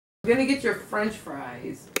You're gonna get your French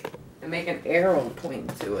fries and make an arrow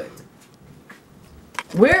pointing to it.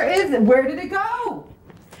 Where is it? Where did it go?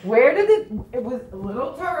 Where did it? It was a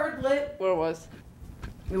little turdlet. What it was?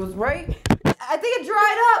 It was right. I think it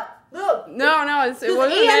dried up. Look. No, it wasn't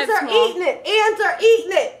ants that are small. eating it. Ants are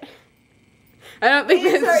eating it. I don't think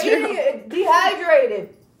Ants that's are true. eating it. It's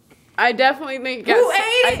dehydrated. I definitely think it Who ate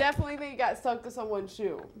it? I definitely think it got stuck to someone's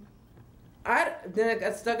shoe. Then it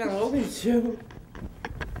got stuck on Logan's shoe.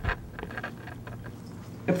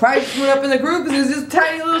 It probably just went up in the group because it was this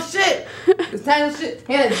tiny little shit. This tiny little shit.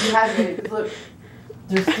 Hannah's dehydrated. Look,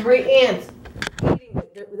 there's 3 ants eating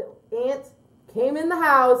it. The ants came in the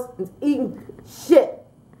house and eating shit.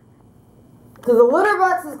 Because the litter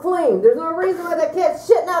box is clean. There's no reason why that cat's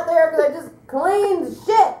shitting out there because I just cleaned the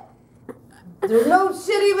shit. There's no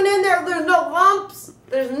shit even in there. There's no lumps.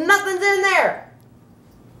 There's nothing in there.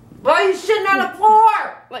 Why are you shitting on the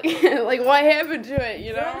floor? Like what happened to it,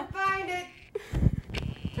 you know? Trying to find it.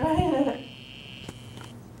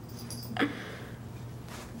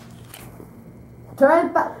 Try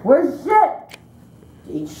and find. Where's shit?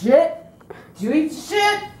 Did you eat shit? Did you eat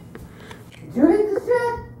shit? Did you eat the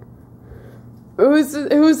shit? Who's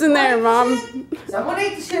in there, Mom? Shit? Someone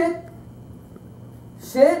ate the shit.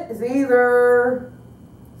 Shit is either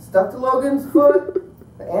stuck to Logan's foot.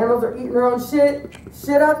 The animals are eating their own shit.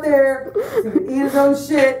 Shit out there. He's gonna eat his own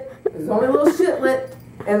shit. There's only a little shitlet.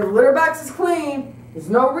 And the litter box is clean. There's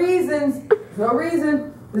no reasons. There's no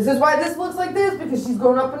reason. This is why this looks like this, because she's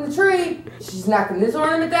going up in the tree. She's knocking this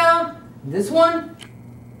ornament down, this one.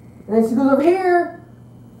 And then she goes over here.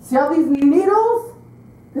 See all these needles?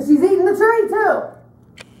 Because she's eating the tree too.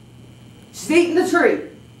 She's eating the tree.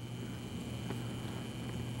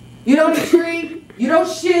 You don't eat tree, you don't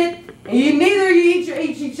shit, and you eat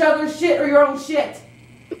each other's shit or your own shit.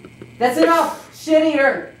 That's enough, shit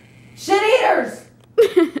eater. Shit eaters!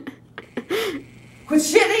 Quit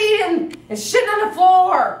shit eating and shitting on the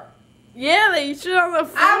floor. Yeah, they shit on the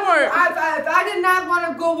floor. If I did not want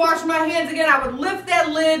to go wash my hands again, I would lift that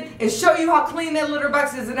lid and show you how clean that litter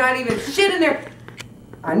box is and not even shit in there.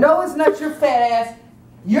 I know it's not your fat ass.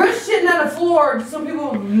 You're shitting on the floor just so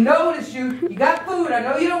people will notice you. You got food. I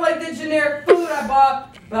know you don't like the generic food I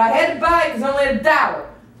bought, but I had to buy it because I only had $1.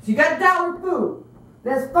 So you got $1 food.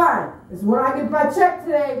 That's fine. It's when I get my check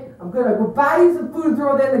today, I'm going to go buy you some food and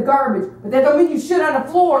throw that in the garbage. But that don't mean you shit on the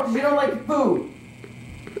floor because you don't like the food.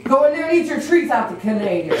 Go in there and eat your treats out the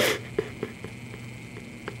Canadian.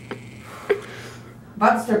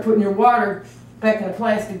 About to start putting your water back in a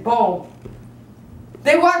plastic bowl.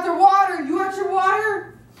 They want their water. You want your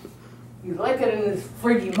water? You like it in this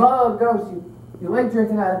freaky mug, don't you? You like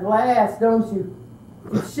drinking out of glass, don't you?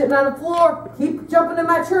 Keep shitting on the floor. Keep jumping in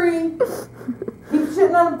my tree. Keep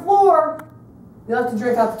shitting on the floor. You'll have to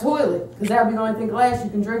drink out the toilet, because that'll be the only thing glass you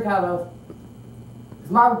can drink out of.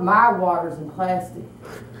 My water's in plastic.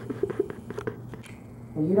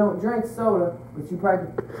 And you don't drink soda, but you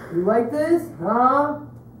like this? Huh?